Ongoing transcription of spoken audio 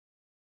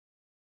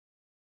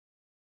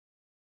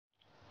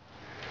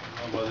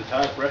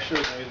tire pressure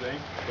and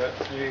everything, but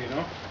hey, you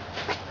know.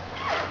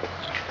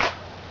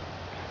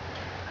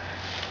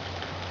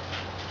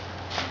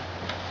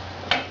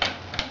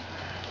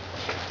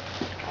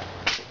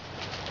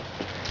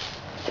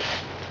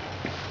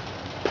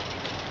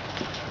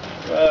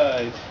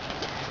 Right.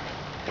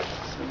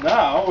 So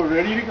now we're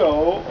ready to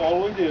go.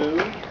 All we do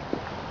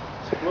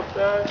is flip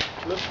that,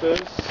 flip this,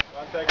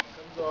 contact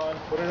comes on,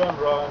 put it on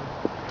run,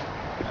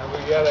 and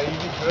we got an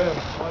easy trim.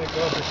 My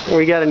God,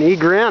 We got an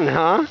e-grin,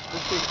 huh?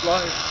 this thing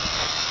flies.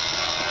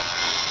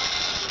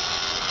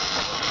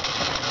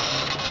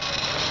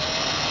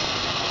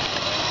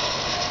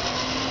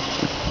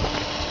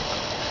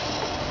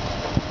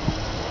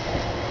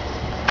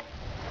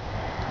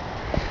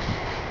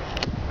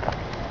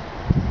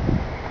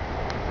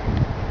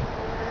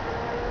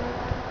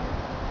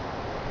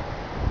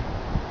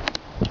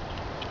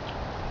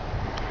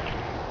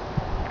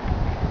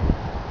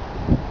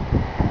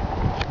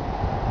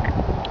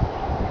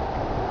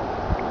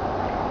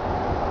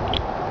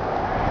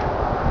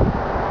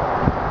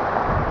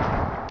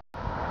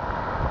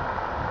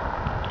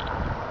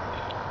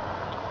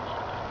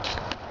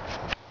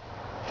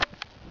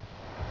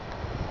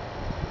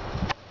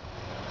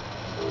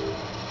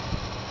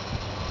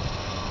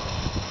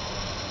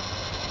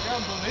 I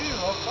can't believe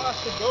how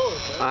fast it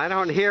goes. I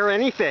don't hear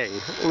anything.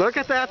 Look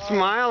at that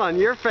smile on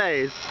your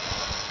face.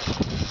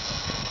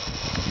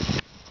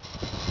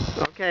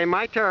 Okay,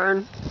 my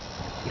turn.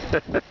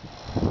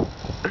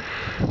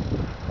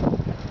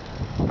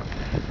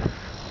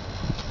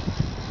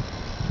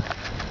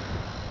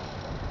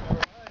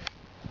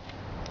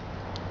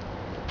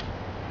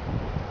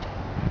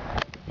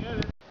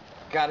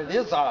 God, it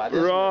is odd,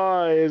 isn't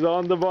Roy is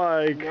on the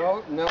bike.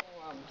 No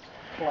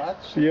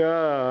clutch.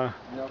 Yeah.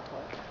 No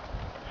clutch.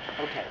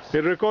 Okay.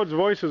 It records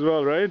voice as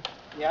well, right?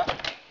 Yeah.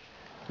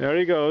 There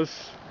he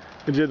goes.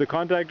 Did the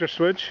contactor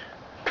switch?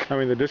 I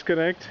mean the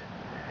disconnect,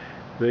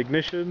 the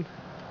ignition,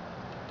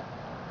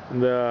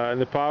 and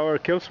the power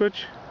kill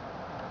switch.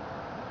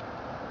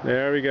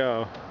 There we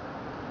go.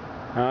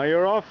 Now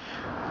you're off.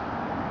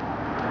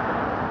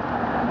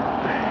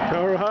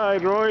 All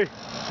right, Roy.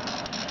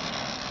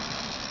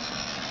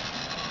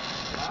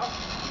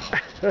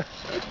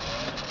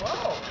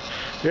 Whoa.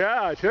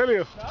 Yeah, I tell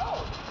you.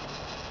 No.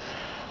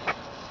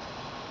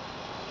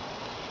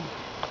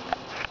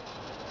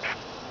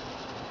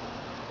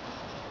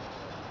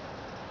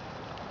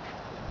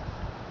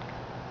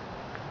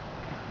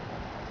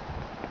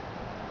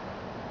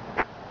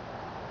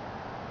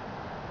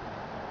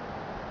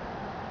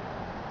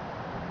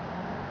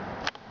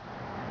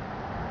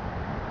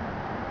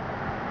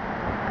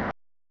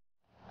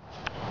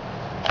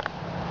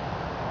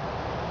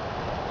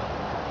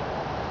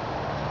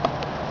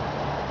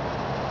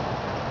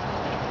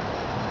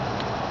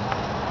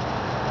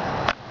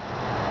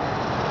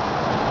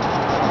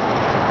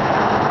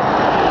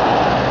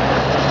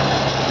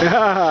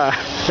 Yeah,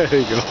 there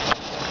you go.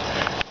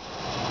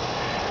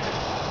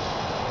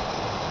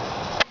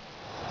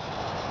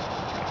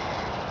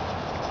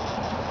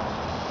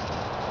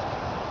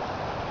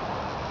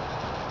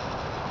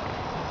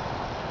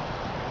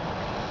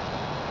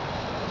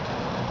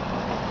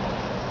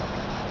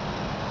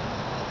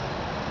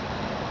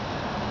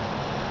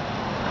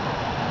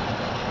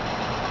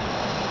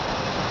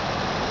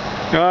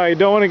 You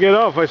don't want to get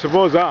off, I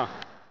suppose, huh? Off,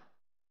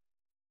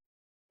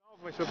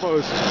 I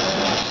suppose.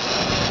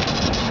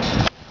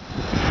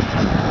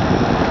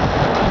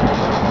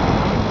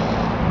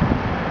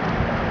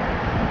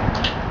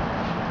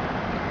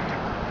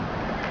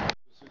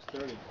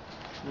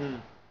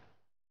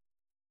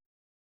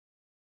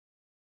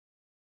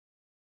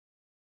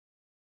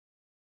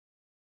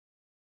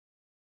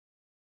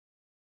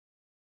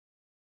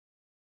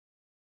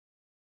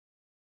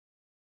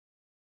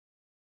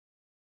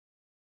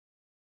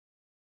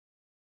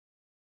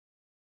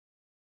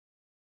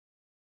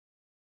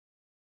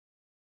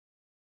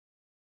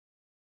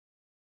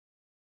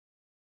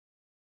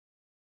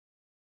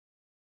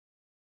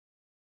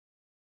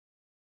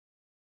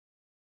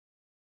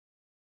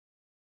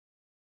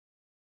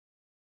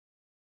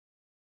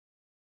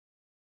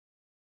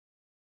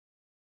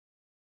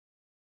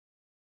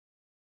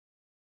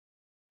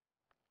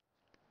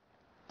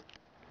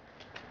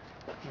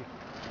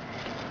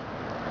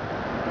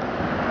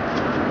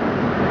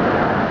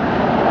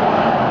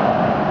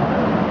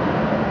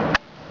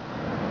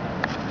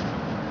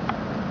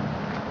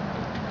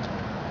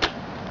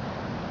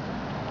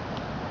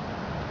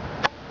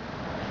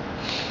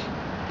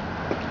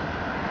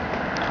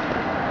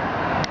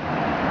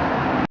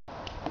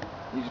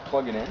 You just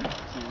plug it in?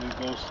 See, it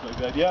goes like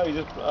that. Yeah, we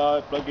just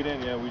plug it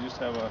in. Yeah, we just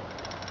have a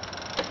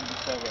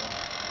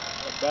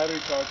battery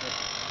charger.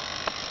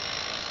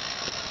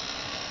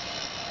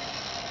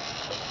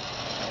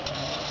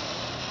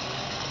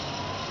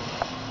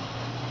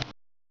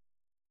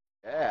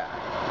 Yeah.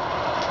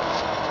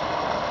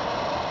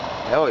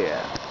 Hell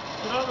yeah.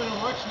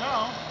 Speedometer works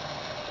now.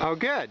 Oh,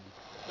 good.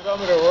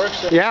 Speedometer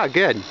works. Yeah,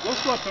 good.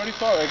 Goes to about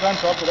 35. I can't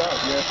top it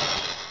out yet.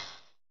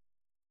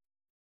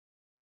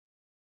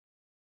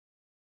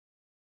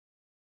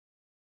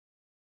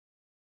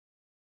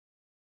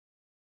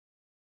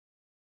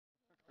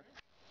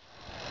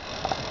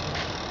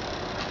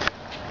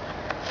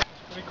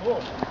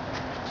 Cool.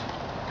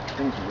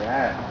 Thing's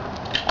rad.